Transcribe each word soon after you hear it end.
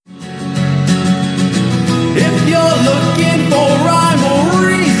If you're looking for rhyme or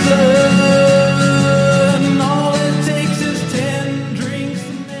reason, all it takes is 10 drinks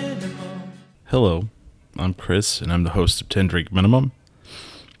minimum. Hello, I'm Chris, and I'm the host of 10 Drink Minimum.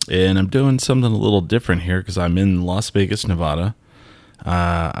 And I'm doing something a little different here because I'm in Las Vegas, Nevada.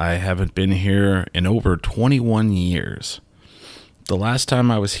 I haven't been here in over 21 years. The last time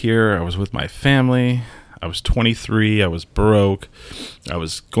I was here, I was with my family. I was 23. I was broke. I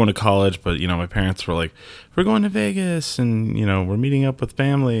was going to college, but, my parents were like, we're going to Vegas, and, we're meeting up with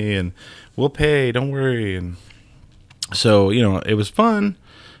family, and we'll pay, don't worry. And so, it was fun.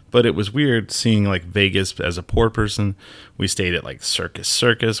 But it was weird seeing like Vegas as a poor person. We stayed at like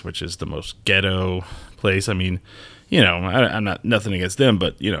Circus, which is the most ghetto place. I mean, I'm not nothing against them,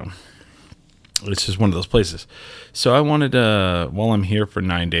 but it's just one of those places. So I wanted to, while I'm here for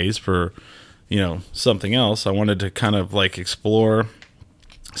 9 days for, something else, I wanted to kind of like explore,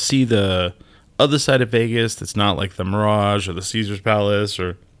 see the other side of Vegas that's not like the Mirage or the Caesars Palace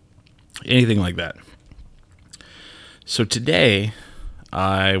or anything like that. So today,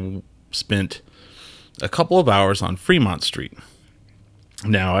 I spent a couple of hours on Fremont Street.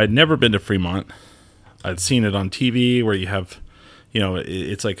 Now, I'd never been to Fremont. I'd seen it on TV where you have,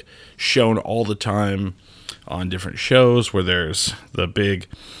 it's like shown all the time on different shows where there's the big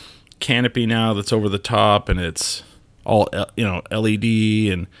canopy now that's over the top and it's all, LED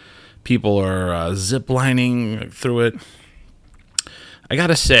and people are zip lining through it. I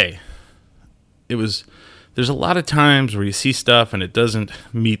gotta say, there's a lot of times where you see stuff and it doesn't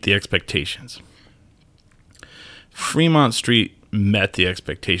meet the expectations. Fremont Street met the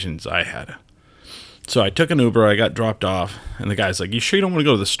expectations I had. So I took an Uber, I got dropped off, and the guy's like, you sure you don't want to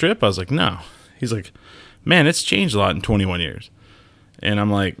go to the Strip? I was like, no. He's like, man, it's changed a lot in 21 years. And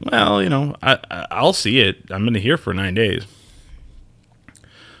I'm like, well, I'll see it. I'm going to here for 9 days.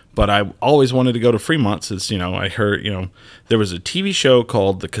 But I always wanted to go to Fremont since, I heard, there was a TV show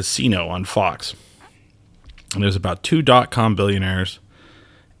called The Casino on Fox. And there's about two .com billionaires,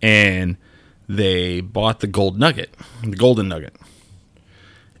 and they bought the Golden Nugget.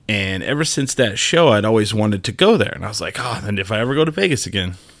 And ever since that show, I'd always wanted to go there. And I was like, then if I ever go to Vegas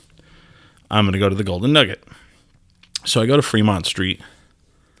again, I'm going to go to the Golden Nugget. So I go to Fremont Street.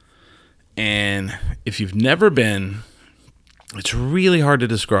 And if you've never been, it's really hard to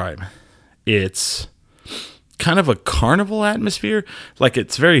describe. It's kind of a carnival atmosphere. Like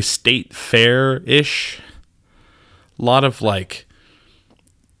it's very state fair-ish. A lot of like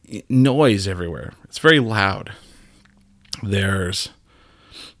noise everywhere. It's very loud. There's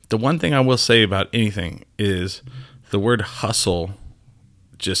the one thing I will say about anything is the word hustle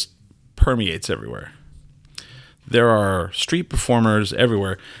just permeates everywhere. There are street performers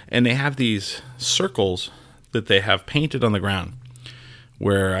everywhere, and they have these circles that they have painted on the ground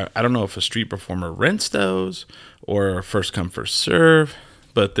where I don't know if a street performer rents those or first come, first serve,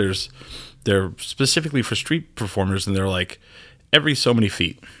 but they're specifically for street performers, and they're like every so many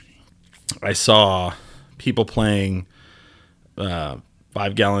feet. I saw people playing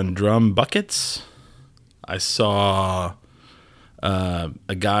 5-gallon drum buckets. I saw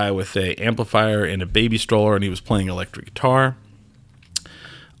a guy with a amplifier and a baby stroller, and he was playing electric guitar.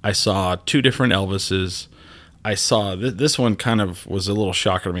 I saw two different Elvises. I saw this one kind of was a little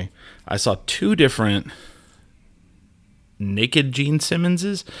shocker to me. I saw two different naked Gene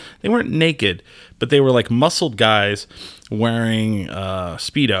Simmonses. They weren't naked, but they were like muscled guys wearing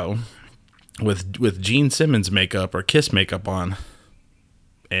Speedo with Gene Simmons makeup or Kiss makeup on,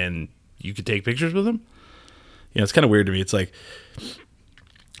 and you could take pictures with them. It's kind of weird to me. It's like,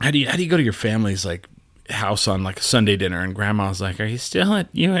 how do you go to your family's like house on like a Sunday dinner, and grandma's like, are you still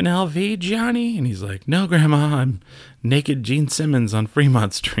at UNLV, Johnny? And he's like, no, grandma, I'm naked Gene Simmons on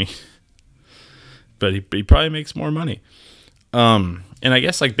Fremont Street. But he probably makes more money. And I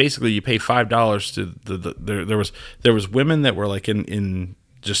guess like basically you pay $5 to there was women that were like in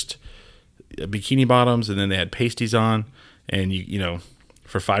just bikini bottoms, and then they had pasties on, and you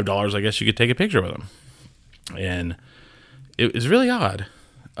for $5 I guess you could take a picture with them, and it was really odd.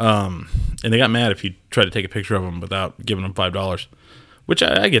 And they got mad if you try to take a picture of them without giving them $5, which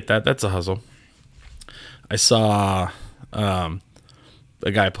I get that. That's a hustle. I saw a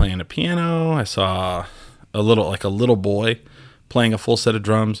guy playing a piano. I saw a little boy playing a full set of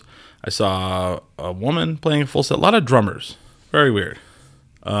drums. I saw a woman playing a full set. A lot of drummers. Very weird.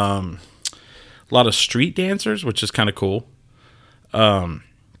 A lot of street dancers, which is kind of cool. And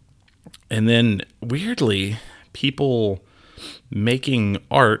then weirdly, people making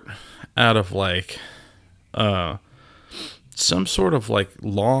art out of like some sort of like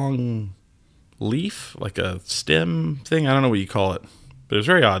long leaf, like a stem thing. I don't know what you call it, but it was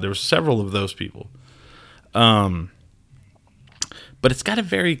very odd. There were several of those people. But it's got a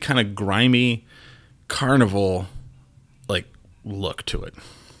very kind of grimy carnival like look to it.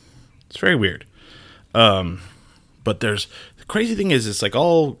 It's very weird. But the crazy thing is it's like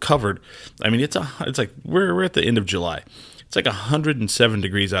all covered. I mean, it's like we're at the end of July. It's like 107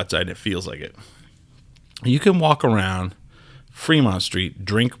 degrees outside and it feels like it. You can walk around Fremont Street,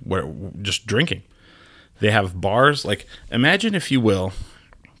 just drinking. They have bars. Like, imagine, if you will,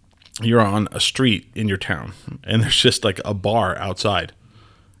 you're on a street in your town and there's just like a bar outside,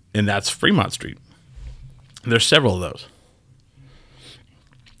 and that's Fremont Street. There's several of those.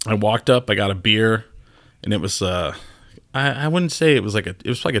 I walked up, I got a beer, and it was I wouldn't say it was like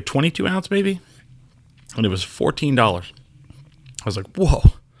a 22 ounce maybe, and it was $14. I was like, whoa.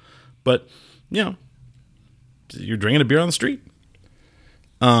 But, you know, you're drinking a beer on the street.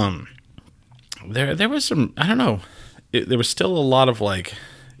 There was some, I don't know, there was still a lot of like,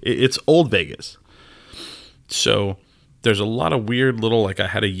 it's old Vegas. So there's a lot of weird little, like I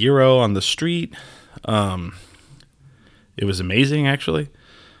had a gyro on the street. It was amazing, actually.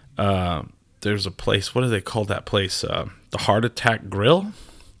 There's a place, what do they call that place? The Heart Attack Grill.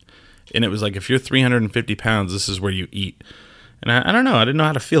 And it was like, if you're 350 pounds, this is where you eat. And I don't know. I didn't know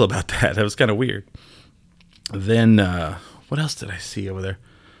how to feel about that. That was kind of weird. Then, what else did I see over there?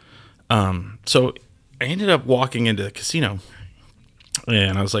 So I ended up walking into the casino.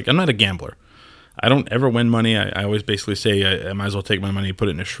 And I was like, I'm not a gambler. I don't ever win money. I always basically say I might as well take my money and put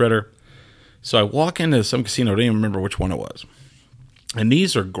it in a shredder. So I walk into some casino. I don't even remember which one it was. And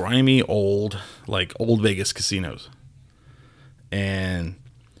these are grimy, old Vegas casinos. And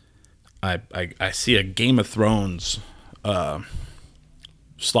I see a Game of Thrones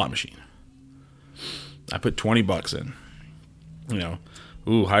slot machine. I put $20 in. You know,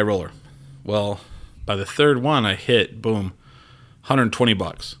 ooh, high roller. Well, by the third one I hit, boom,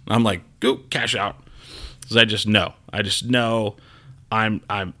 $120. I'm like, go cash out. Because I just know. I'm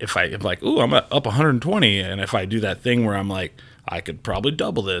like, ooh, I'm up 120, and if I do that thing where I'm like, I could probably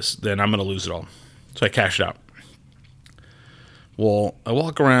double this, then I'm gonna lose it all. So I cash it out. Well, I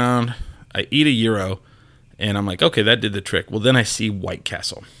walk around, I eat a gyro, and I'm like, okay, that did the trick. Well, then I see White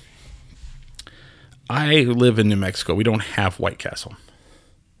Castle. I live in New Mexico. We don't have White Castle.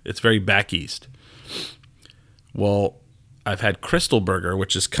 It's very back east. Well, I've had Crystal Burger,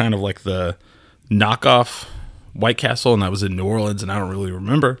 which is kind of like the knockoff White Castle, and that was in New Orleans, and I don't really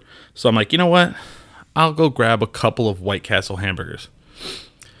remember. So I'm like, you know what? I'll go grab a couple of White Castle hamburgers.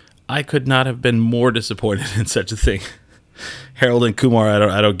 I could not have been more disappointed in such a thing. Harold and Kumar,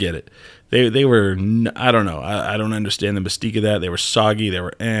 I don't get it. They were, I don't know. I don't understand the mystique of that. They were soggy. They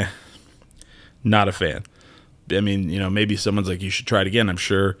were not a fan. I mean, you know, maybe someone's like, you should try it again, I'm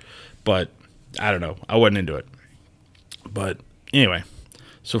sure. But I don't know. I wasn't into it. But anyway,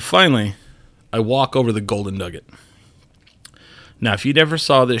 so finally, I walk over the Golden Nugget. Now, if you ever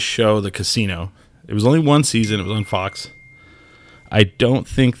saw this show, The Casino, it was only one season. It was on Fox. I don't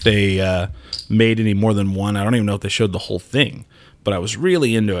think they made any more than one. I don't even know if they showed the whole thing. But I was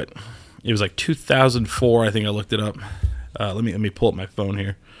really into it. It was like 2004. I think I looked it up. Let me pull up my phone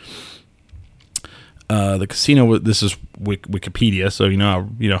here. The Casino, this is Wikipedia, so you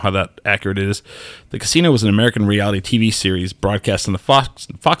know how that accurate it is. The Casino was an American reality TV series broadcast on the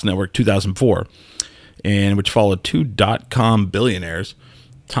Fox Network 2004, and which followed two dot-com billionaires,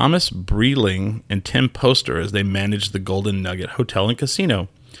 Thomas Breedling and Tim Poster, as they managed the Golden Nugget Hotel and Casino.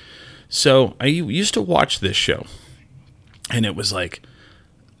 So I used to watch this show, and it was like,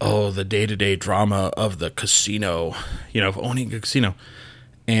 oh, the day-to-day drama of the casino, of owning a casino.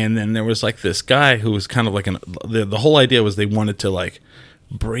 And then there was like this guy who was kind of like the whole idea was they wanted to like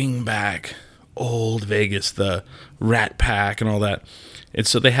bring back old Vegas, the Rat Pack and all that. And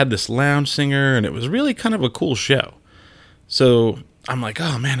so they had this lounge singer, and it was really kind of a cool show. So I'm like,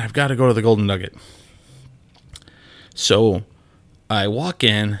 oh man, I've got to go to the Golden Nugget. So I walk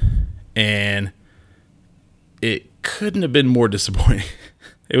in, and it couldn't have been more disappointing.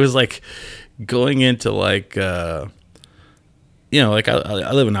 It was like going into like, like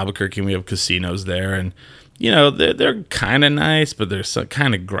I live in Albuquerque, and we have casinos there, and they're kind of nice, but they're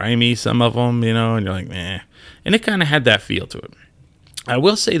kind of grimy, some of them, and you're like, meh. And it kind of had that feel to it. I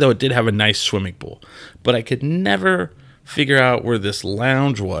will say, though, it did have a nice swimming pool, but I could never figure out where this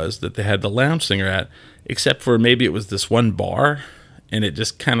lounge was that they had the lounge singer at, except for maybe it was this one bar, and it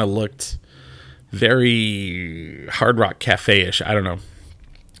just kind of looked very Hard Rock Cafe-ish. I don't know.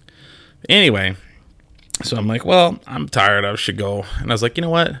 Anyway, so I'm like, well, I'm tired. I should go. And I was like, you know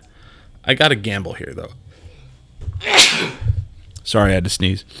what? I got to gamble here, though. Sorry, I had to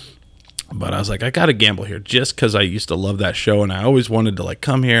sneeze. But I was like, I got to gamble here just because I used to love that show, and I always wanted to like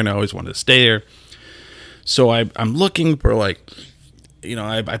come here, and I always wanted to stay there. So I'm looking for like,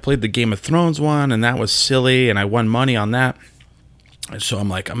 I played the Game of Thrones one, and that was silly, and I won money on that. And so I'm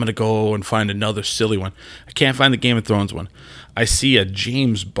like, I'm going to go and find another silly one. I can't find the Game of Thrones one. I see a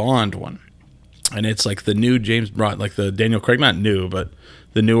James Bond one. And it's like the new James Bond, like the Daniel Craig, not new, but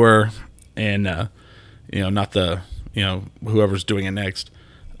the newer, and, not the, whoever's doing it next.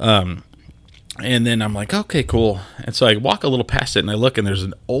 And then I'm like, okay, cool. And so I walk a little past it, and I look, and there's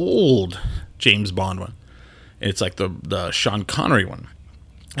an old James Bond one. And it's like the Sean Connery one.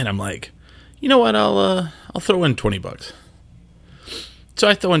 And I'm like, you know what, I'll throw in $20. So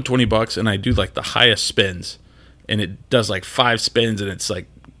I throw in $20, and I do like the highest spins. And it does like 5 spins, and it's like,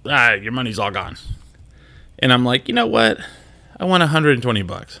 your money's all gone. And I'm like, you know what? I won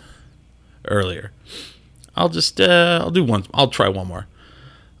 $120 earlier. I'll just, I'll try one more.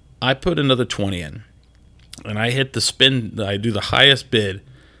 I put another 20 in, and I hit the spin. I do the highest bid,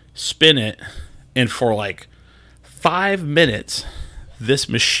 spin it, and for like 5 minutes, this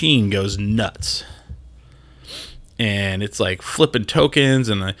machine goes nuts. And it's like flipping tokens,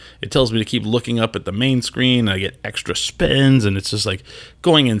 and it tells me to keep looking up at the main screen. And I get extra spins, and it's just like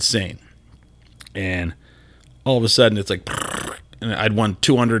going insane. And all of a sudden, it's like, and I'd won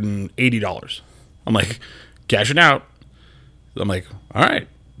 $280. I'm like, cashing out. I'm like, all right,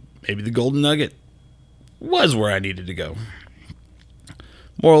 maybe the golden nugget was where I needed to go.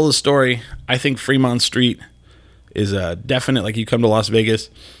 Moral of the story: I think Fremont Street is a definite. Like, you come to Las Vegas.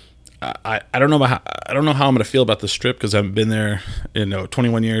 I don't know how I'm going to feel about the Strip, because I haven't been there in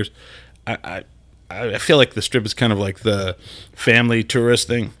 21 years. I feel like the Strip is kind of like the family tourist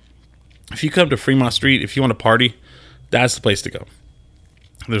thing. If you come to Fremont Street, if you want to party, that's the place to go.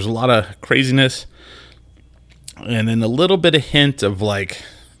 There's a lot of craziness, and then a little bit of hint of like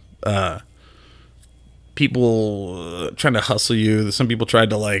people trying to hustle you. Some people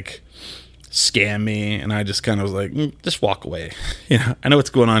tried to like scam me, and I just kind of was like, just walk away. I know what's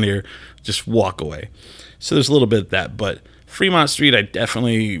going on here, just walk away. So there's a little bit of that, but Fremont Street, I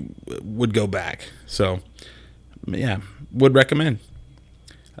definitely would go back. So yeah, would recommend.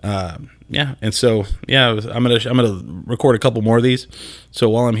 And so I'm gonna record a couple more of these. So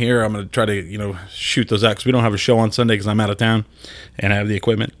while I'm here, I'm gonna try to shoot those out, because we don't have a show on Sunday because I'm out of town and I have the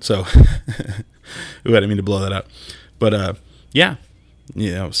equipment. So ooh, I didn't mean to blow that up, but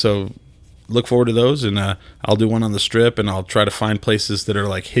so look forward to those, and I'll do one on the Strip, and I'll try to find places that are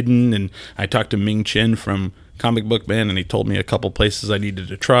like hidden. And I talked to Ming Chen from Comic Book Man, and he told me a couple places I needed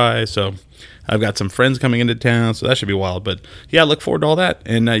to try. So I've got some friends coming into town, so that should be wild. But yeah, look forward to all that,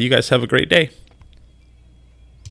 and you guys have a great day.